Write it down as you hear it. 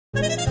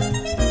It's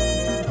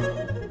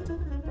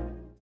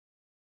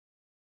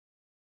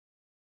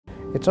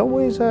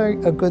always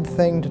a good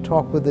thing to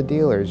talk with the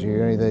dealers.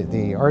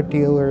 The art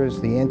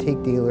dealers, the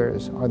antique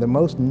dealers are the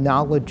most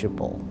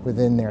knowledgeable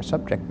within their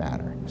subject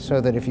matter. So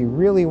that if you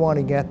really want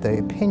to get the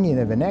opinion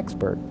of an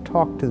expert,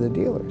 talk to the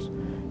dealers.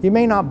 You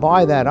may not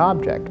buy that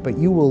object, but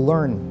you will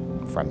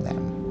learn from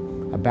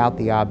them about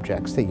the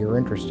objects that you're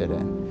interested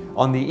in.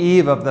 On the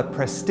eve of the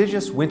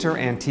prestigious Winter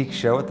Antique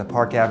Show at the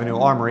Park Avenue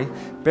Armory,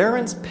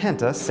 Barron's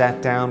Penta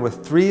sat down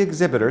with 3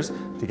 exhibitors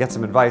to get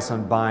some advice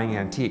on buying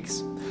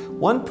antiques.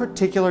 One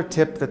particular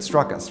tip that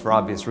struck us for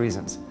obvious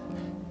reasons: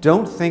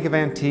 don't think of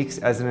antiques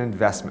as an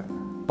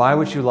investment. Buy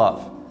what you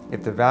love.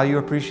 If the value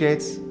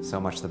appreciates, so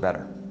much the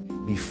better.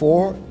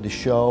 Before the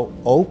show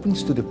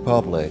opens to the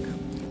public,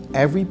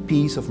 every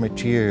piece of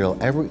material,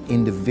 every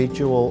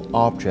individual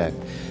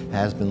object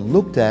has been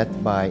looked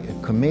at by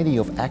a committee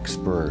of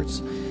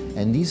experts.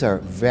 And these are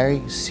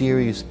very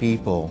serious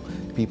people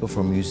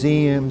from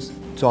museums,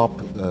 top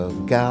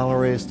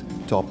gallerists,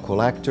 top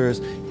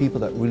collectors, people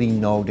that really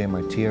know their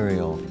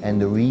material.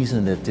 And the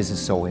reason that this is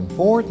so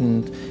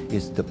important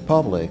is the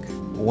public.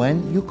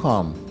 When you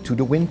come to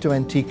the Winter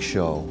Antique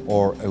Show,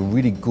 or a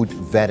really good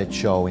vetted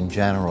show in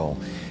general,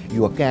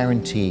 you are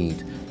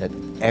guaranteed that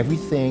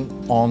everything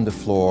on the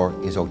floor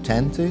is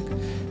authentic,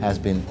 has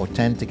been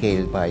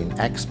authenticated by an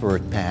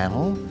expert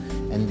panel,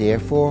 and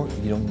therefore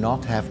you do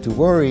not have to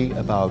worry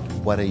about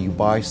whether you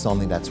buy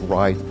something that's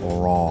right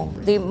or wrong.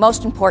 The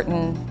most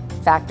important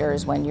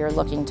factors when you're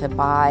looking to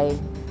buy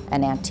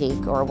an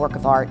antique or a work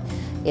of art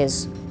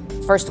is,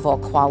 first of all,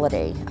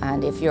 quality.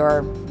 And if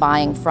you're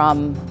buying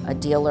from a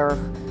dealer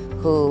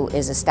who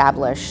is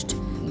established,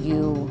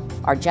 you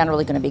are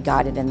generally going to be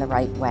guided in the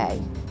right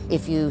way.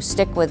 If you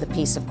stick with a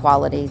piece of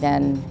quality,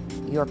 then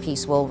your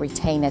piece will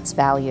retain its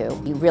value.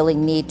 You really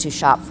need to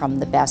shop from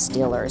the best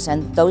dealers,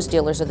 and those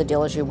dealers are the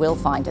dealers you will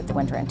find at the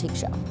Winter Antique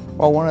Show.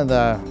 Well, one of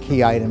the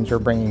key items we're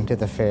bringing to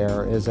the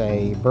fair is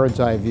a bird's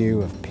eye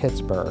view of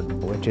Pittsburgh,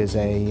 which is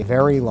a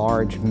very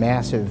large,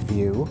 massive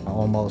view,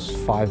 almost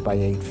 5 by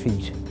 8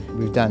 feet.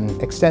 We've done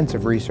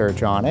extensive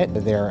research on it.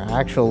 There are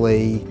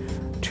actually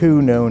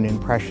 2 known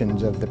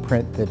impressions of the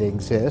print that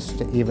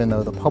exist, even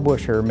though the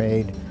publisher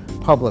made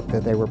public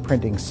that they were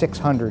printing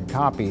 600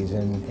 copies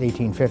in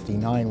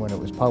 1859 when it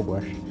was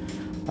published.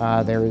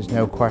 There is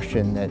no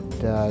question that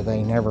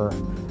they never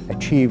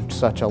achieved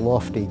such a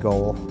lofty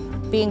goal.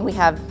 Being we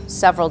have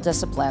several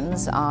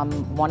disciplines,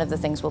 one of the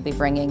things we'll be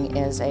bringing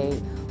is a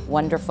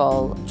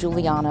wonderful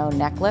Giuliano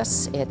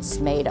necklace. It's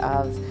made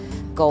of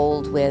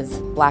gold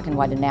with black and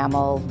white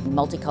enamel,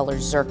 multicolored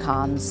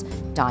zircons,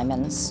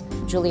 diamonds.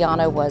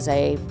 Giuliano was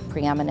a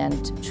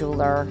preeminent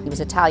jeweler. He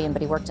was Italian,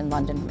 but he worked in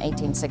London from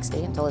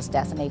 1860 until his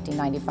death in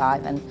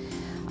 1895.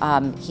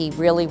 And he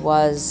really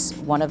was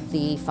one of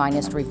the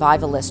finest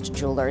revivalist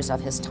jewelers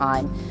of his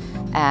time.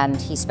 And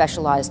he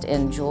specialized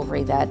in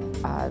jewelry that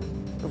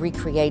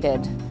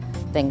recreated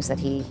things that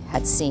he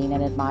had seen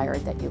and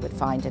admired that you would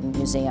find in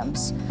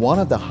museums. One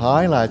of the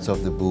highlights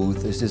of the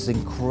booth is this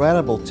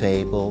incredible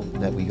table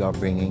that we are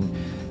bringing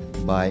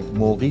by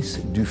Maurice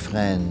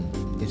Dufresne.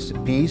 It's a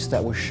piece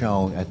that was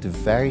shown at the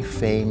very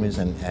famous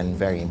and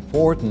very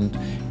important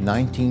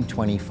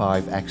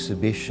 1925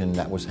 exhibition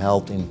that was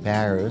held in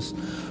Paris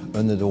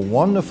under the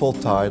wonderful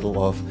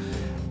title of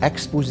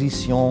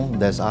Exposition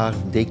des Arts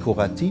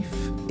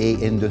Décoratifs et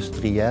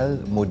Industriels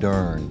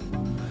Modernes,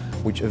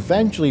 which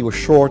eventually was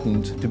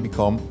shortened to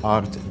become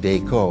Art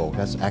Déco.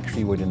 That's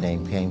actually where the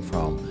name came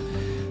from.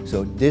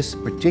 So this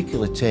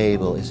particular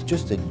table is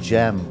just a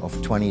gem of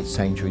 20th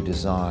century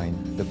design.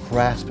 The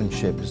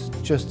craftsmanship is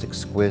just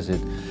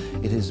exquisite.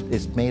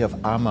 It's made of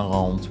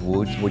amaranth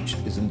wood, which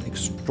is an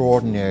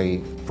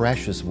extraordinary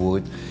precious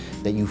wood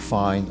that you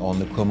find on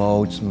the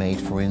commodes made,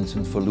 for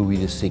instance, for Louis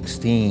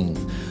XVI.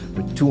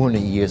 But 200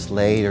 years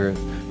later,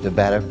 the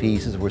better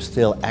pieces were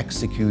still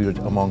executed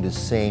among the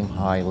same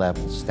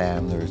high-level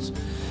standards.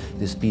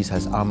 This piece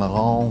has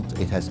amaranth,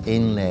 it has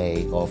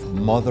inlay of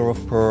mother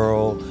of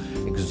pearl,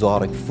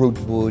 exotic fruit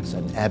woods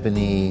and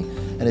ebony,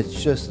 and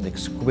it's just an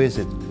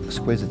exquisite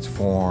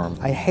form.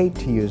 I hate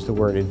to use the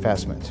word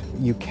investment.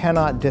 You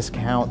cannot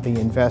discount the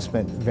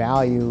investment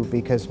value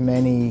because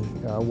many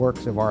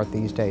works of art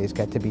these days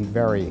get to be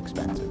very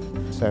expensive.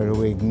 So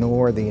to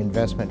ignore the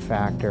investment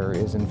factor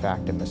is in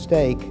fact a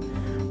mistake.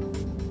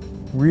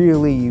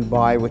 Really, you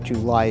buy what you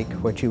like,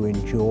 what you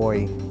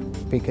enjoy,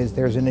 because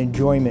there's an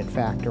enjoyment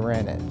factor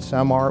in it.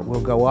 Some art will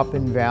go up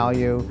in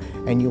value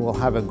and you will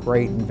have a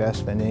great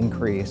investment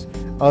increase.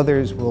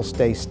 Others will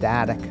stay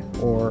static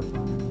or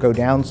go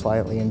down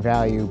slightly in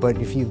value, but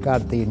if you've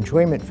got the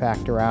enjoyment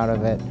factor out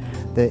of it,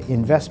 the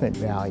investment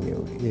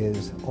value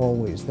is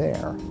always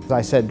there. As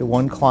I said to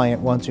one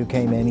client once who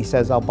came in, he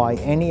says, "I'll buy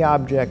any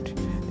object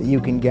that you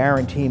can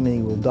guarantee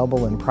me will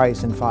double in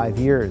price in 5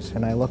 years."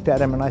 And I looked at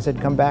him and I said,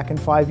 "Come back in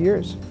 5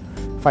 years.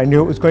 If I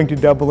knew it was going to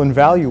double in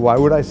value, why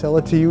would I sell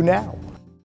it to you now?"